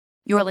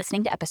You're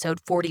listening to episode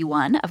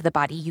 41 of the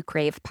Body You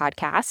Crave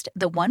podcast,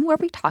 the one where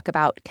we talk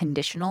about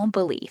conditional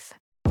belief.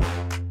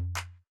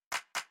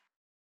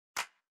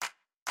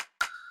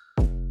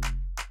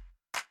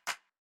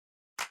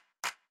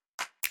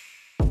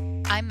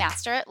 I'm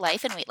Master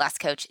Life and Weight Loss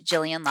Coach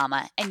Jillian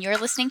Lama, and you're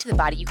listening to the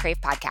Body You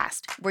Crave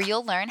podcast, where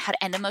you'll learn how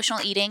to end emotional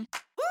eating,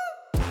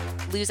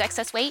 lose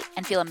excess weight,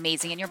 and feel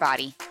amazing in your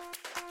body.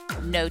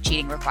 No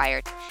cheating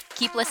required.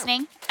 Keep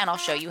listening, and I'll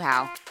show you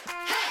how.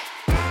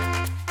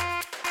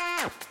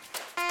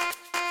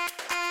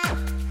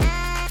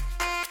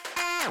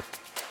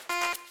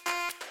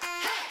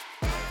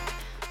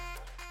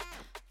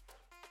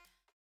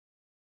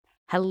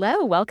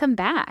 Hello, welcome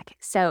back.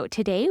 So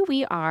today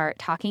we are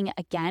talking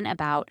again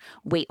about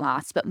weight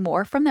loss, but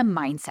more from the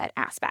mindset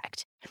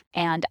aspect.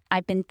 And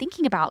I've been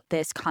thinking about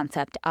this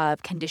concept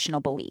of conditional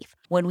belief.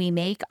 When we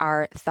make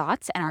our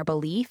thoughts and our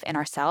belief in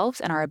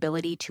ourselves and our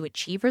ability to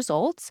achieve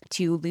results,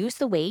 to lose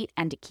the weight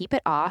and to keep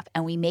it off,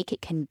 and we make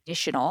it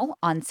conditional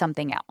on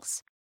something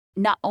else.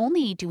 Not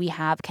only do we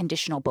have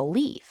conditional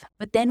belief,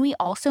 but then we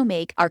also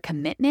make our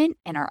commitment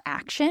and our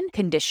action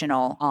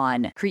conditional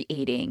on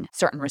creating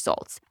certain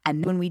results.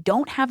 And when we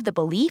don't have the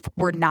belief,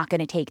 we're not going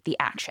to take the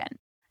action.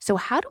 So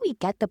how do we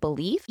get the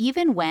belief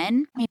even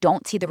when we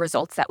don't see the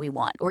results that we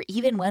want, or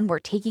even when we're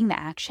taking the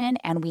action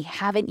and we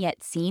haven't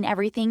yet seen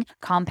everything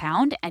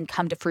compound and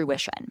come to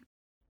fruition?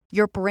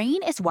 Your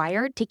brain is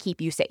wired to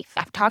keep you safe.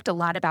 I've talked a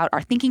lot about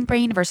our thinking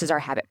brain versus our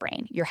habit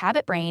brain. Your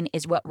habit brain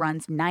is what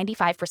runs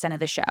 95%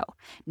 of the show.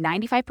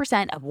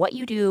 95% of what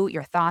you do,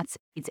 your thoughts,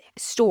 is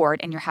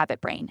stored in your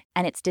habit brain.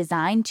 And it's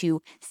designed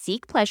to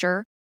seek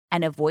pleasure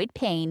and avoid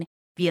pain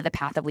via the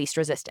path of least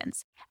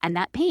resistance. And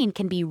that pain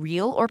can be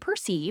real or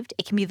perceived.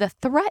 It can be the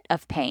threat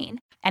of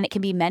pain, and it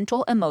can be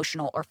mental,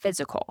 emotional, or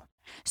physical.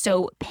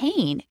 So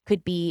pain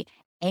could be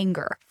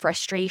anger,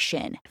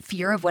 frustration,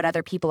 fear of what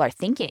other people are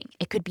thinking.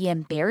 It could be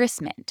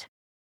embarrassment.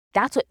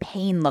 That's what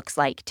pain looks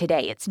like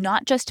today. It's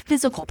not just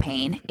physical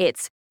pain.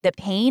 It's the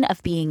pain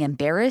of being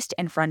embarrassed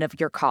in front of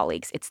your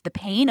colleagues. It's the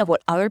pain of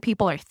what other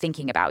people are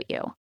thinking about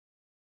you.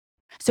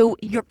 So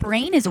your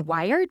brain is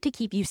wired to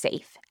keep you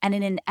safe. And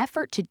in an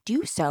effort to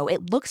do so,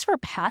 it looks for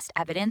past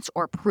evidence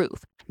or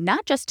proof,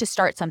 not just to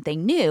start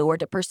something new or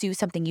to pursue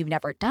something you've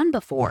never done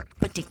before,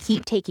 but to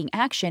keep taking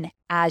action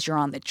as you're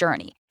on the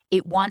journey.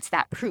 It wants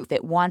that proof.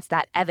 It wants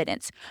that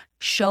evidence.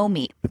 Show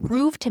me,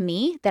 prove to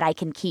me that I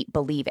can keep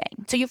believing.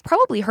 So you've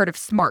probably heard of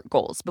SMART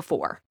goals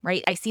before,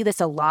 right? I see this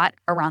a lot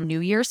around New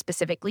Year's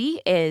specifically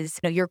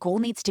is, your goal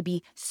needs to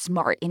be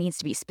SMART. It needs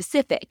to be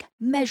specific,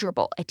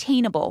 measurable,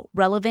 attainable,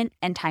 relevant,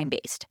 and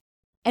time-based.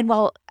 And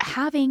while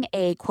having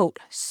a, quote,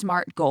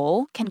 SMART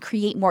goal can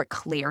create more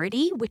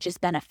clarity, which is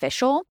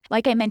beneficial,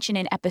 like I mentioned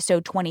in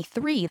episode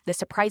 23, the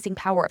surprising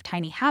power of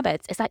tiny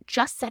habits is that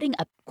just setting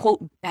a,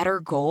 quote, better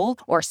goal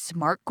or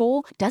SMART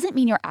goal doesn't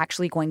mean you're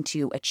actually going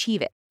to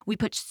achieve it. We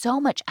put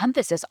so much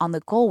emphasis on the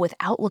goal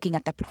without looking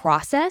at the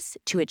process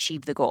to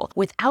achieve the goal,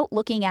 without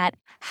looking at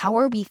how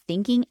are we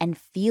thinking and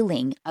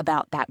feeling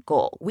about that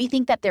goal. We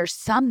think that there's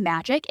some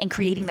magic in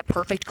creating the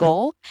perfect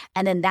goal,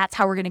 and then that's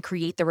how we're going to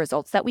create the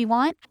results that we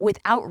want,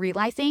 without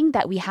realizing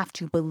that we have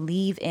to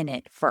believe in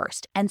it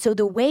first. And so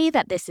the way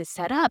that this is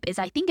set up is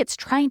I think it's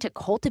trying to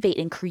cultivate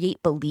and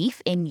create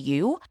belief in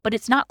you, but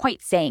it's not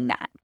quite saying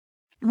that.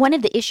 One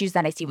of the issues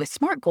that I see with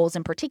SMART goals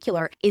in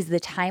particular is the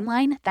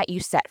timeline that you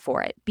set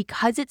for it.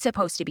 Because it's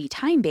supposed to be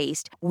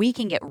time-based, we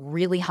can get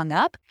really hung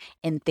up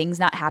in things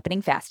not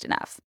happening fast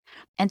enough.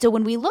 And so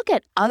when we look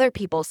at other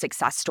people's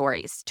success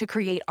stories to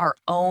create our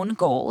own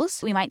goals,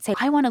 we might say,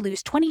 I want to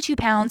lose 22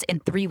 pounds in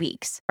 3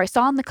 weeks. Or I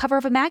saw on the cover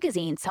of a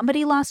magazine,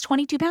 somebody lost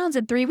 22 pounds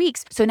in 3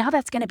 weeks. So now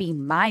that's going to be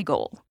my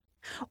goal.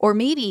 Or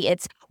maybe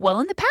it's,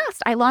 well, in the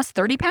past, I lost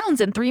 30 pounds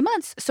in 3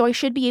 months, so I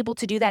should be able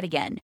to do that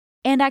again.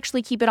 And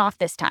actually keep it off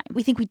this time.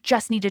 We think we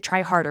just need to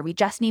try harder. We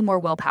just need more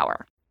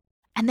willpower.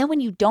 And then when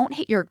you don't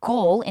hit your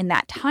goal in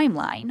that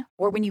timeline,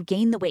 or when you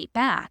gain the weight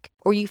back,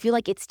 or you feel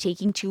like it's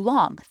taking too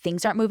long,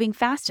 things aren't moving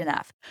fast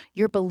enough,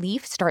 your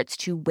belief starts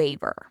to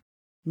waver.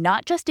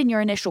 Not just in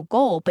your initial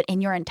goal, but in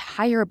your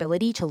entire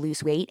ability to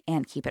lose weight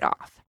and keep it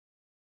off.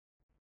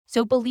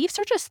 So beliefs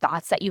are just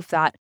thoughts that you've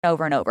thought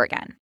over and over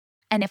again.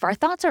 And if our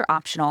thoughts are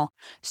optional,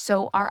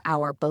 so are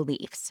our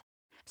beliefs.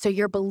 So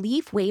your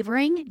belief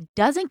wavering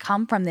doesn't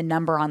come from the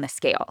number on the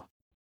scale.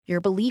 Your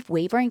belief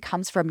wavering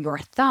comes from your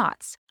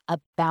thoughts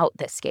about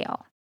the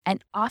scale.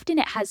 And often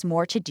it has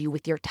more to do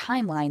with your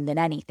timeline than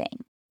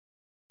anything.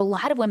 A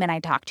lot of women I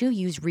talk to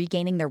use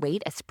regaining their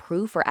weight as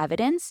proof or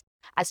evidence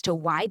as to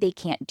why they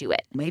can't do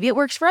it. Maybe it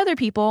works for other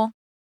people.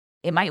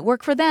 It might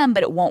work for them,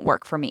 but it won't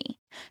work for me.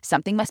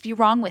 Something must be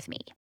wrong with me.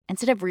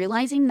 Instead of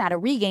realizing that a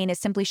regain is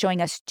simply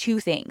showing us two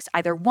things,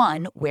 either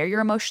one, where you're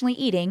emotionally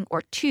eating,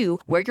 or two,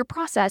 where your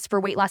process for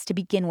weight loss to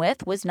begin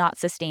with was not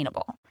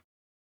sustainable.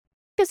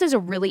 This is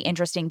really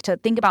interesting to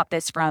think about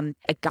this from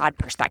a God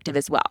perspective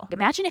as well.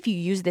 Imagine if you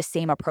use the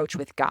same approach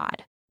with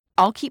God.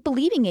 I'll keep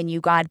believing in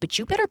you, God, but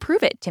you better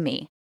prove it to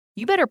me.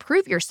 You better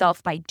prove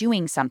yourself by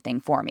doing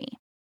something for me.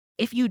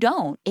 If you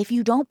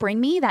don't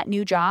bring me that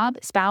new job,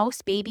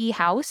 spouse, baby,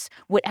 house,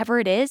 whatever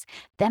it is,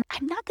 then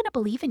I'm not going to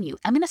believe in you.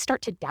 I'm going to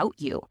start to doubt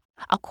you.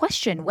 I'll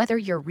question whether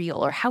you're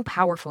real or how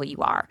powerful you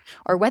are,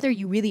 or whether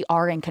you really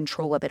are in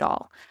control of it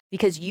all,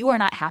 because you are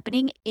not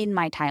happening in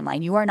my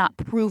timeline. You are not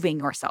proving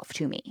yourself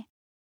to me.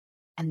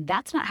 And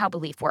that's not how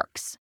belief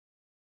works.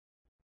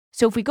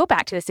 So if we go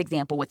back to this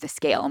example with the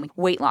scale and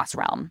weight loss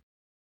realm,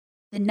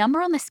 the number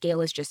on the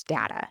scale is just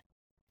data.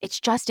 It's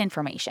just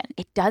information.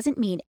 It doesn't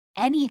mean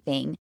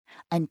anything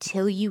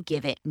until you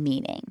give it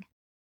meaning.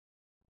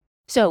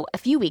 So a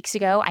few weeks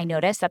ago, I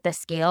noticed that the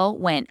scale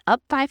went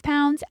up 5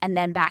 pounds and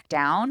then back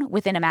down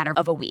within a matter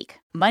of a week.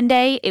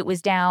 Monday, it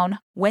was down.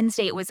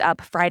 Wednesday, it was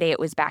up. Friday, it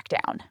was back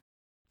down.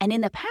 And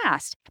in the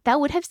past, that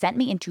would have sent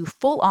me into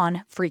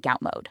full-on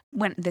freak-out mode.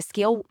 When the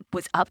scale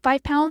was up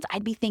 5 pounds,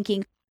 I'd be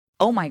thinking,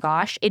 oh my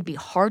gosh, it'd be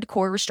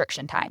hardcore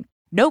restriction time.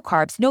 No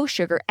carbs, no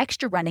sugar,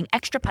 extra running,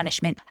 extra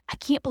punishment. I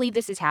can't believe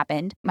this has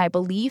happened. My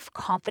belief,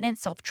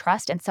 confidence,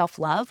 self-trust, and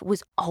self-love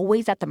was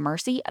always at the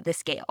mercy of the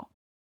scale.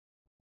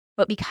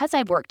 But because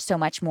I've worked so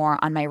much more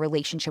on my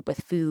relationship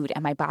with food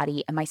and my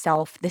body and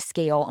myself, the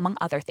scale, among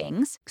other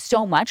things,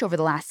 so much over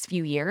the last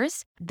few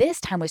years,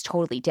 this time was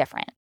totally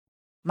different.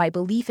 My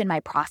belief in my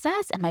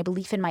process and my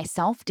belief in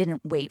myself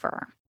didn't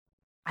waver.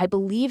 I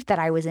believed that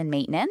I was in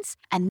maintenance,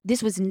 and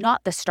this was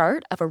not the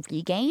start of a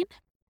regain.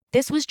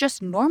 This was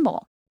just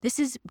normal. This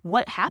is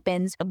what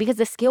happens because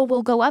the scale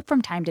will go up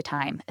from time to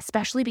time,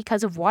 especially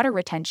because of water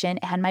retention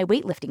and my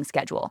weightlifting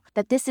schedule.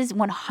 That this is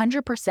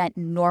 100%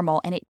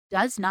 normal, and it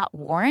does not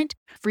warrant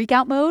freak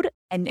out mode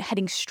and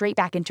heading straight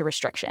back into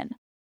restriction.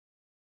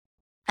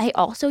 I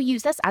also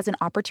use this as an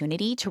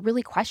opportunity to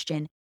really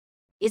question,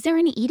 is there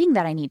any eating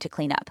that I need to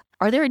clean up?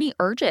 Are there any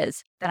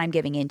urges that I'm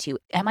giving into?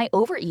 Am I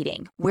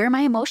overeating? Where am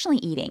I emotionally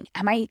eating?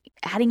 Am I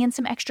adding in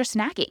some extra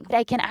snacking?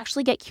 I can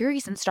actually get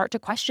curious and start to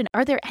question,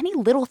 are there any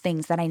little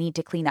things that I need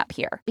to clean up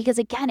here? Because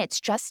again, it's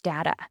just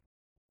data.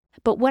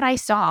 But what I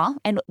saw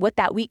and what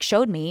that week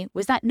showed me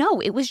was that no,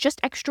 it was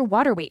just extra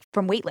water weight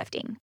from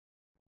weightlifting.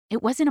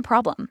 It wasn't a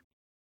problem.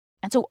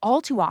 And so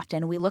all too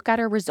often we look at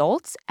our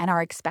results and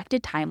our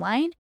expected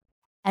timeline,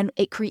 and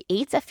it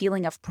creates a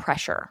feeling of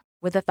pressure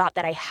with the thought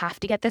that I have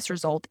to get this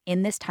result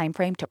in this time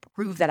frame to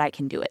prove that I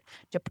can do it,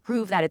 to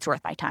prove that it's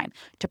worth my time,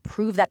 to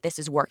prove that this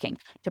is working,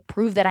 to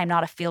prove that I'm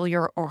not a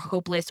failure or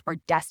hopeless or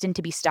destined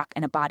to be stuck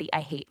in a body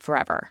I hate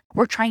forever.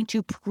 We're trying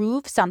to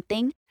prove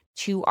something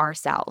to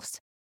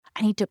ourselves.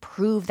 I need to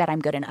prove that I'm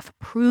good enough,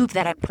 prove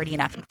that I'm pretty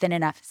enough, thin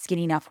enough,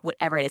 skinny enough,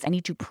 whatever it is. I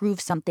need to prove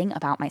something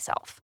about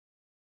myself.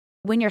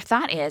 When your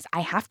thought is,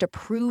 I have to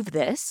prove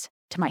this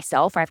to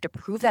myself, or I have to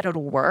prove that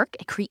it'll work,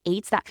 it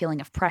creates that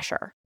feeling of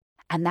pressure.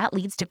 And that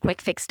leads to quick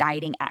fix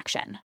dieting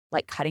action,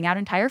 like cutting out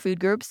entire food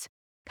groups,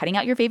 cutting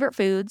out your favorite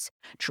foods,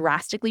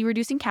 drastically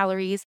reducing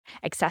calories,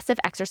 excessive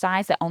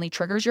exercise that only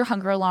triggers your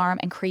hunger alarm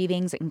and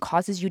cravings and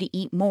causes you to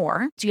eat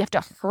more. So you have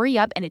to hurry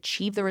up and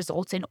achieve the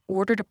results in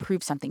order to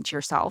prove something to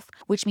yourself,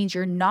 which means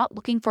you're not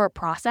looking for a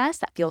process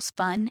that feels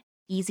fun,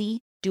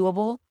 easy,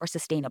 doable, or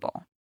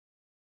sustainable.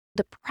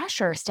 The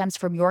pressure stems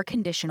from your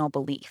conditional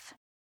belief.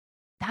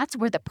 That's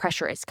where the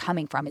pressure is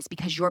coming from, is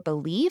because your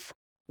belief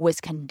was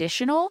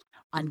conditional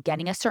on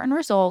getting a certain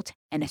result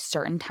in a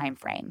certain time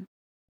frame.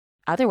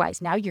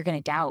 Otherwise, now you're going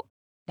to doubt.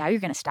 Now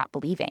you're going to stop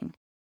believing.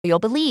 You'll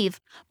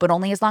believe, but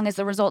only as long as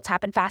the results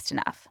happen fast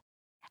enough.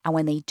 And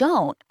when they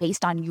don't,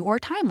 based on your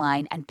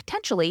timeline and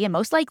potentially and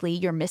most likely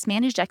your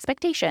mismanaged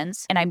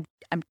expectations, and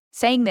I'm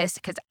saying this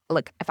because,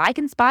 look, if I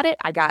can spot it,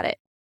 I got it.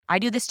 I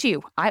do this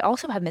too. I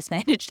also have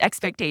mismanaged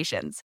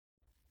expectations.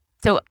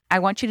 So I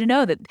want you to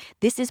know that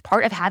this is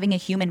part of having a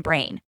human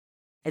brain,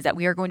 is that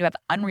we are going to have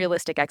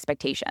unrealistic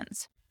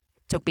expectations.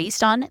 So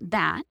based on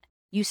that,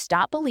 you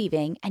stop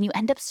believing and you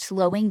end up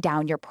slowing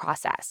down your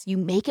process. You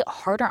make it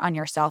harder on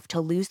yourself to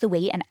lose the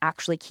weight and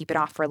actually keep it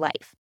off for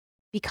life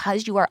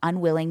because you are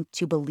unwilling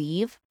to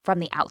believe from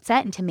the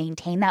outset and to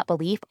maintain that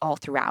belief all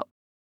throughout.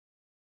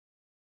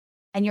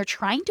 And you're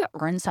trying to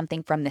earn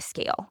something from the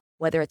scale,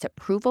 whether it's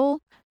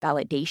approval,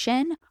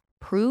 validation,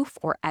 proof,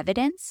 or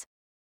evidence.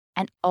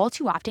 And all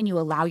too often, you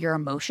allow your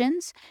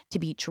emotions to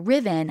be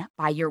driven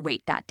by your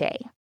weight that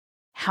day.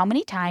 How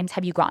many times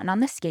have you gotten on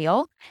the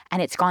scale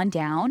and it's gone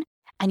down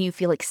and you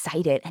feel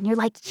excited and you're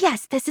like,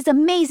 yes, this is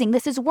amazing.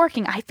 This is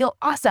working. I feel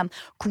awesome.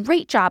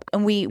 Great job.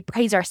 And we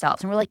praise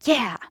ourselves and we're like,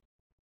 yeah.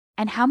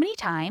 And how many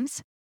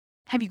times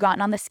have you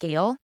gotten on the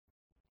scale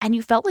and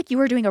you felt like you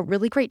were doing a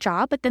really great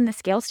job, but then the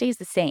scale stays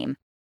the same?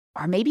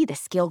 Or maybe the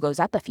scale goes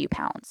up a few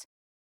pounds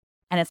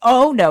and it's,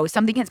 oh no,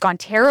 something has gone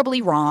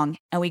terribly wrong.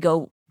 And we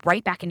go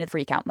right back into the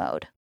freak out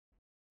mode.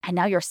 And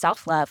now your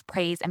self-love,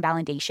 praise, and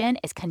validation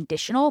is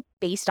conditional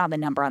based on the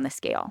number on the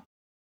scale.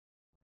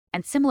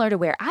 And similar to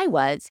where I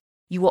was,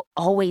 you will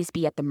always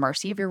be at the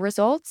mercy of your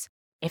results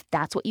if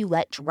that's what you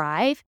let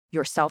drive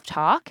your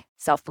self-talk,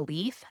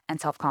 self-belief, and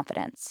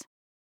self-confidence.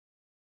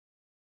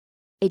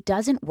 It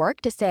doesn't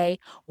work to say,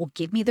 well,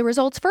 give me the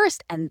results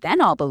first and then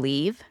I'll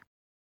believe.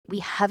 We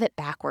have it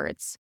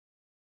backwards.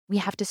 We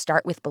have to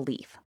start with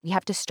belief. We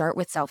have to start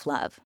with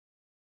self-love.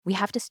 We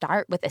have to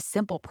start with a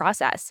simple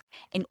process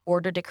in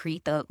order to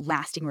create the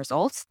lasting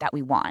results that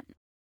we want.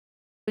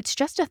 It's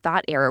just a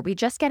thought error. We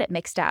just get it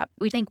mixed up.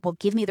 We think, well,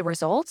 give me the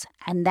results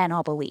and then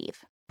I'll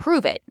believe.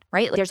 Prove it,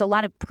 right? There's a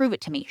lot of prove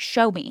it to me,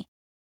 show me.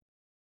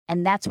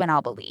 And that's when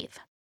I'll believe.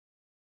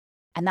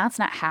 And that's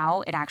not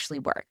how it actually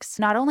works.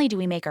 Not only do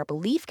we make our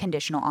belief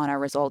conditional on our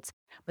results,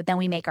 but then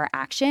we make our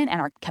action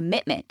and our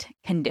commitment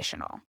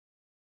conditional.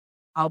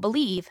 I'll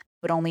believe,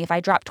 but only if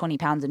I drop 20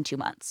 pounds in 2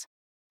 months.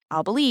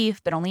 I'll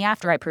believe, but only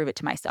after I prove it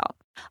to myself.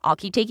 I'll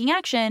keep taking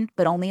action,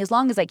 but only as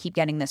long as I keep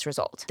getting this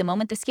result. The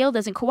moment the scale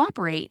doesn't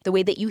cooperate the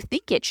way that you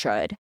think it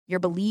should, your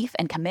belief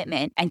and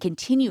commitment and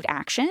continued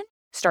action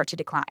start to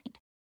decline.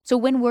 So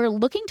when we're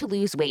looking to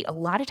lose weight, a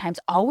lot of times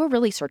all we're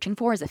really searching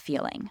for is a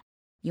feeling.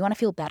 You want to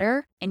feel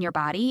better in your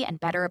body and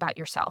better about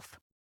yourself.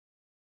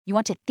 You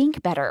want to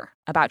think better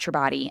about your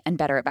body and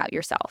better about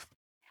yourself.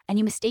 And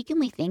you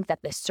mistakenly think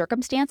that the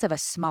circumstance of a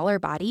smaller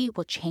body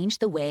will change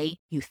the way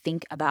you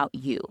think about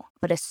you.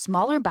 But a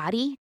smaller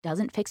body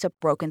doesn't fix a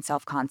broken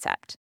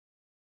self-concept.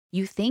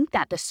 You think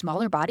that the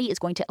smaller body is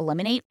going to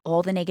eliminate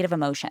all the negative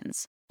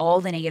emotions,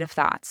 all the negative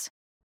thoughts,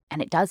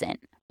 and it doesn't.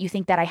 You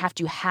think that I have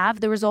to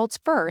have the results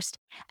first,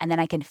 and then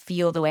I can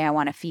feel the way I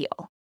want to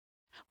feel.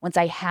 Once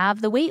I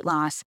have the weight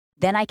loss,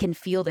 then I can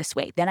feel this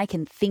way. Then I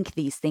can think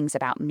these things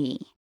about me.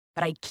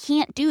 But I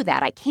can't do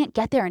that. I can't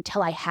get there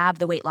until I have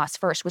the weight loss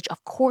first, which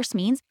of course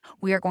means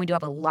we are going to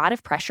have a lot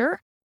of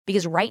pressure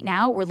because right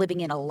now we're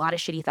living in a lot of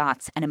shitty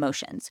thoughts and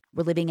emotions.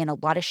 We're living in a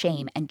lot of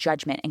shame and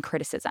judgment and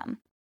criticism.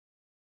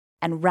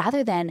 And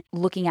rather than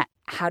looking at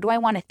how do I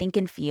want to think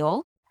and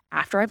feel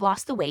after I've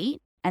lost the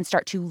weight and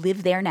start to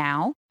live there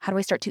now, how do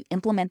I start to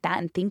implement that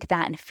and think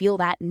that and feel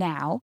that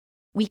now?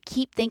 We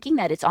keep thinking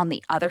that it's on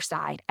the other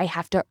side. I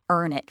have to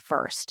earn it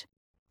first.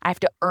 I have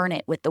to earn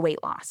it with the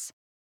weight loss.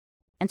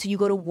 And so you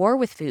go to war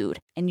with food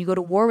and you go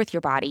to war with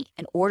your body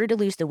in order to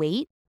lose the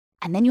weight.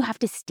 And then you have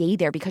to stay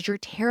there because you're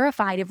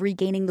terrified of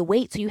regaining the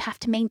weight. So you have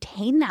to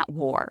maintain that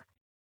war.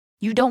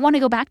 You don't want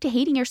to go back to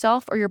hating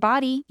yourself or your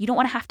body. You don't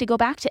want to have to go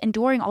back to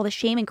enduring all the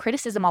shame and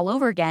criticism all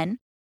over again.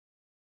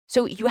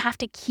 So you have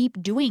to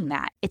keep doing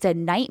that. It's a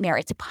nightmare.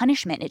 It's a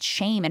punishment. It's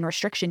shame and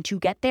restriction to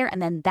get there.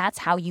 And then that's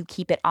how you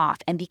keep it off.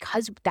 And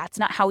because that's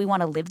not how we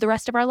want to live the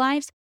rest of our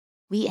lives,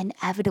 we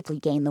inevitably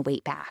gain the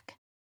weight back.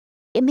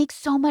 It makes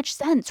so much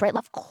sense, right?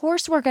 Of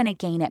course we're going to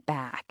gain it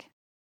back.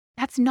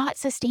 That's not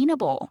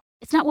sustainable.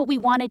 It's not what we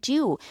want to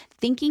do.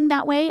 Thinking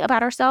that way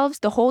about ourselves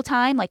the whole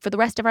time, like for the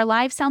rest of our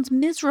lives, sounds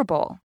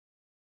miserable.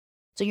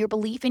 So your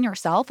belief in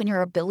yourself and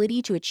your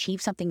ability to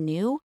achieve something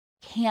new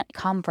can't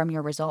come from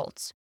your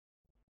results.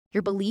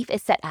 Your belief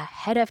is set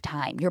ahead of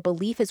time. Your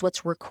belief is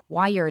what's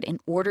required in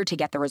order to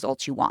get the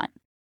results you want.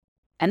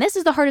 And this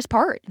is the hardest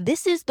part.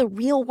 This is the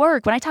real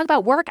work. When I talk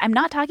about work, I'm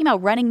not talking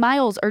about running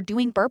miles or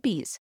doing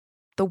burpees.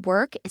 The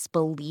work is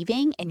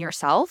believing in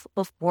yourself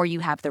before you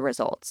have the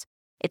results.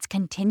 It's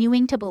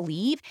continuing to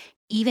believe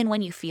even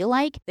when you feel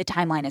like the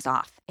timeline is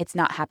off. It's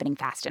not happening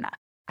fast enough.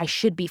 I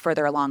should be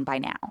further along by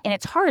now. And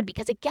it's hard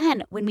because,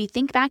 again, when we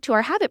think back to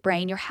our habit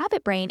brain, your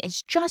habit brain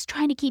is just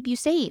trying to keep you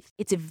safe.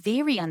 It's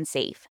very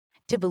unsafe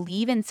to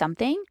believe in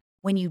something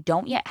when you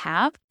don't yet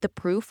have the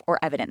proof or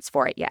evidence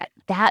for it yet.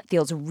 That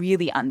feels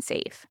really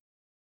unsafe.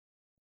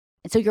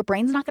 And so your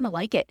brain's not going to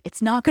like it.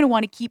 It's not going to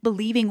want to keep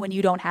believing when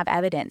you don't have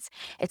evidence.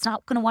 It's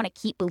not going to want to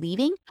keep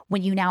believing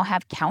when you now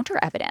have counter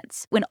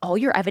evidence. When all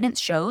your evidence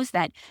shows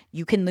that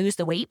you can lose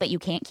the weight, but you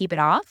can't keep it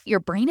off,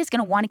 your brain is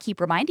going to want to keep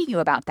reminding you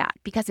about that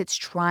because it's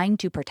trying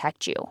to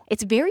protect you.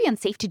 It's very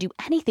unsafe to do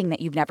anything that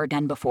you've never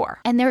done before.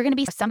 And there are going to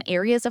be some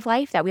areas of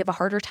life that we have a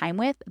harder time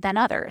with than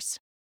others.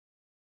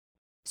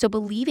 So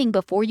believing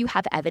before you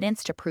have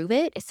evidence to prove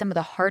it is some of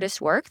the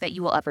hardest work that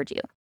you will ever do.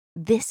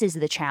 This is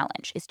the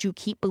challenge, is to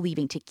keep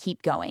believing, to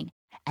keep going.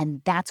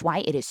 And that's why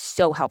it is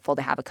so helpful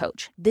to have a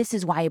coach. This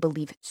is why I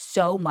believe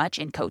so much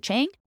in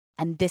coaching.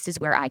 And this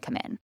is where I come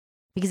in.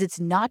 Because it's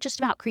not just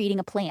about creating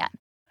a plan.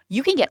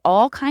 You can get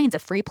all kinds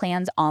of free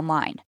plans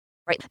online,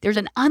 right? There's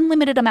an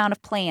unlimited amount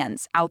of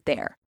plans out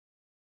there.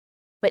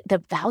 But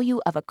the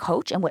value of a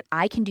coach and what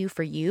I can do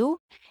for you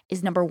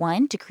is, number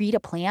one, to create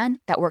a plan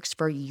that works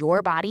for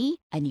your body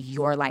and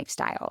your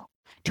lifestyle,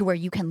 to where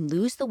you can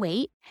lose the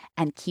weight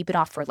and keep it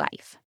off for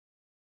life.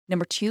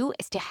 Number two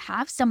is to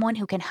have someone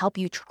who can help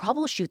you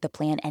troubleshoot the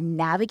plan and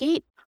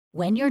navigate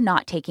when you're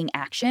not taking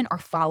action or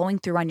following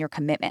through on your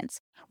commitments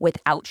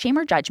without shame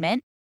or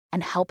judgment,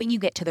 and helping you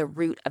get to the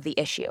root of the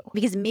issue.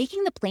 Because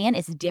making the plan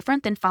is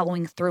different than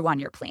following through on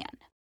your plan.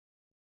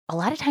 A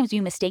lot of times we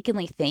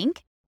mistakenly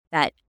think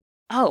that,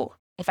 oh,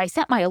 if I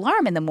set my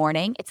alarm in the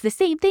morning, it's the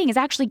same thing as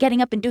actually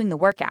getting up and doing the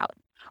workout.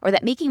 Or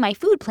that making my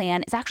food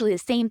plan is actually the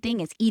same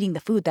thing as eating the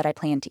food that I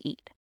plan to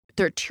eat.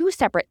 They're two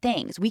separate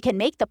things. We can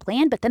make the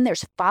plan, but then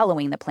there's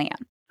following the plan.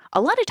 A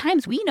lot of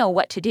times we know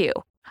what to do.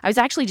 I was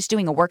actually just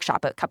doing a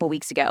workshop a couple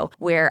weeks ago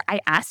where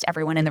I asked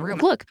everyone in the room,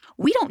 look,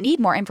 we don't need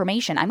more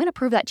information. I'm going to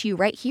prove that to you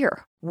right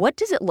here. What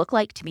does it look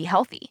like to be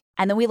healthy?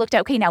 And then we looked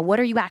at, okay, now what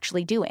are you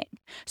actually doing?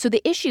 So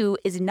the issue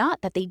is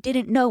not that they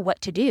didn't know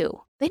what to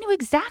do. They knew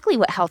exactly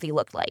what healthy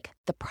looked like.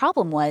 The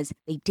problem was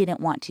they didn't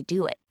want to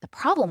do it. The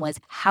problem was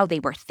how they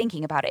were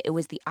thinking about it. It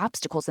was the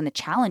obstacles and the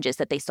challenges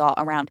that they saw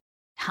around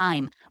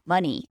time,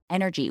 money,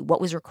 energy,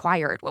 what was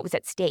required, what was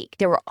at stake.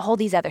 There were all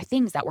these other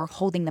things that were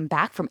holding them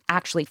back from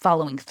actually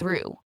following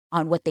through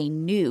on what they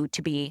knew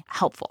to be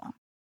helpful.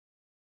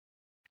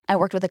 I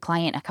worked with a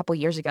client a couple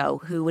years ago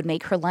who would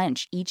make her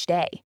lunch each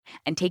day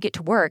and take it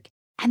to work,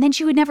 and then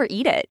she would never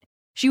eat it.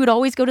 She would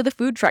always go to the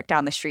food truck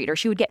down the street, or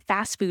she would get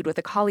fast food with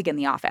a colleague in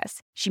the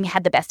office. She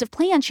had the best of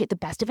plans, she had the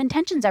best of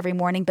intentions every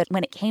morning, but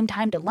when it came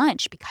time to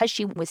lunch, because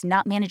she was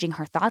not managing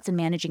her thoughts and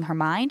managing her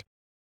mind,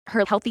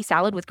 her healthy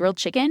salad with grilled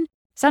chicken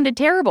sounded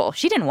terrible.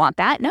 She didn't want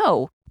that.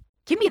 No.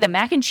 Give me the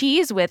mac and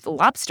cheese with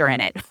lobster in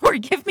it, or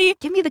give me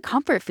the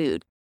comfort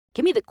food.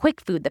 Give me the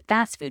quick food, the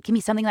fast food. Give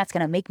me something that's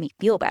going to make me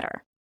feel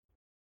better.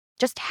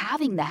 Just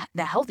having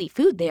the healthy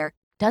food there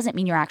doesn't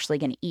mean you're actually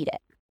going to eat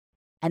it.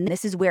 And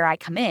this is where I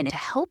come in to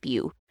help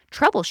you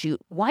troubleshoot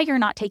why you're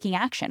not taking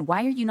action.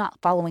 Why are you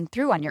not following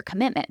through on your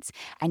commitments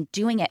and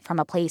doing it from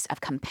a place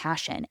of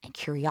compassion and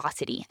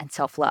curiosity and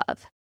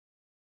self-love?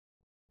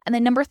 And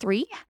then number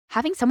 3,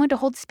 having someone to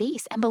hold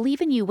space and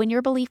believe in you when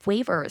your belief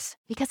wavers,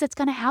 because it's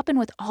going to happen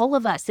with all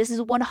of us. This is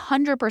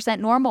 100%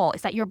 normal,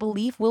 is that your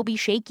belief will be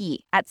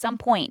shaky at some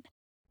point.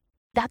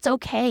 That's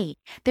okay.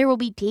 There will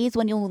be days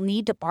when you'll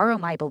need to borrow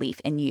my belief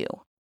in you.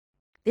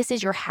 This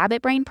is your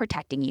habit brain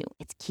protecting you.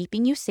 It's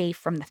keeping you safe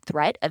from the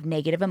threat of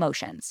negative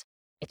emotions.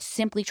 It's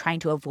simply trying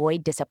to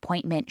avoid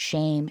disappointment,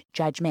 shame,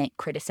 judgment,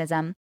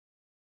 criticism.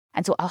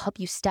 And so I'll help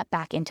you step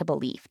back into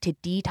belief to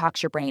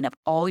detox your brain of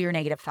all your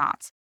negative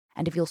thoughts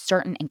and to feel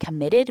certain and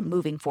committed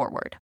moving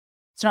forward.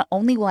 So not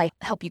only will I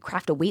help you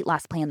craft a weight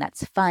loss plan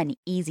that's fun,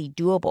 easy,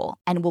 doable,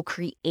 and will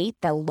create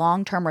the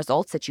long-term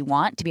results that you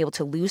want to be able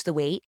to lose the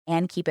weight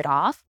and keep it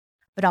off,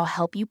 but I'll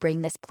help you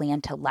bring this plan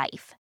to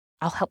life.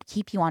 I'll help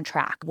keep you on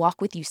track,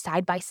 walk with you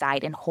side by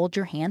side, and hold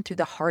your hand through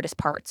the hardest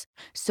parts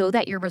so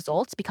that your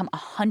results become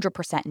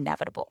 100%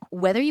 inevitable.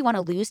 Whether you want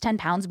to lose 10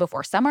 pounds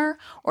before summer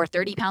or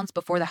 30 pounds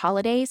before the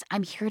holidays,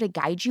 I'm here to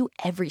guide you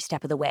every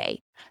step of the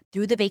way.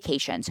 Through the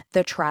vacations,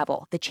 the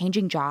travel, the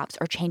changing jobs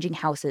or changing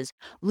houses,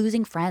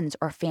 losing friends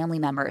or family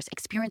members,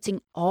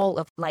 experiencing all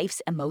of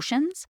life's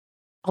emotions,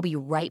 I'll be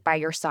right by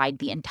your side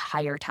the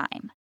entire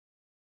time.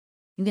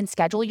 You can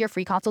schedule your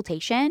free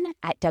consultation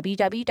at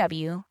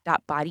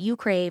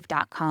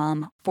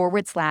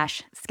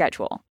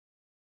www.bodyyoucrave.com/schedule.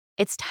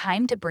 It's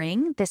time to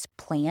bring this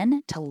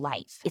plan to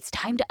life. It's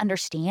time to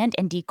understand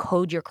and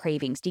decode your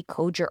cravings,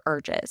 decode your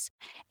urges.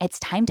 It's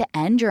time to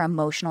end your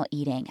emotional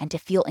eating and to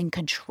feel in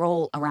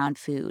control around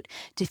food,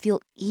 to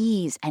feel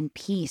ease and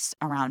peace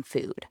around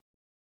food,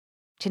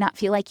 to not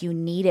feel like you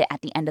need it at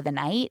the end of the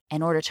night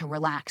in order to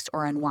relax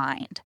or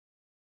unwind.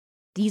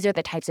 These are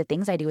the types of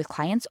things I do with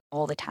clients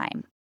all the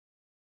time.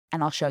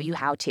 And I'll show you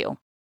how to. All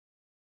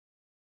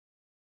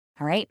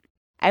right.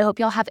 I hope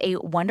y'all have a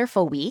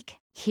wonderful week.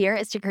 Here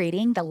is to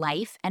creating the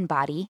life and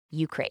body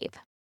you crave.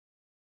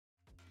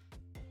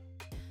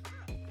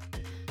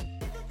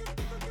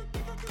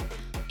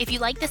 If you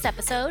like this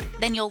episode,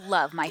 then you'll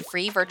love my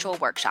free virtual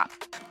workshop,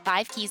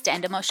 5 Keys to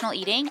End Emotional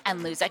Eating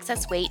and Lose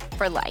Excess Weight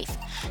for Life.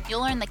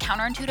 You'll learn the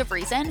counterintuitive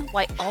reason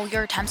why all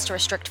your attempts to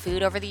restrict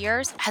food over the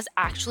years has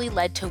actually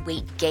led to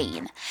weight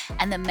gain,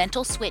 and the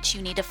mental switch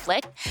you need to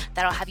flick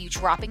that'll have you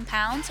dropping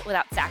pounds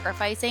without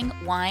sacrificing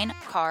wine,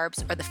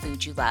 carbs, or the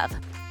food you love.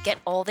 Get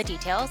all the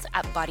details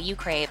at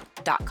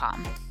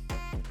bodyyoucrave.com.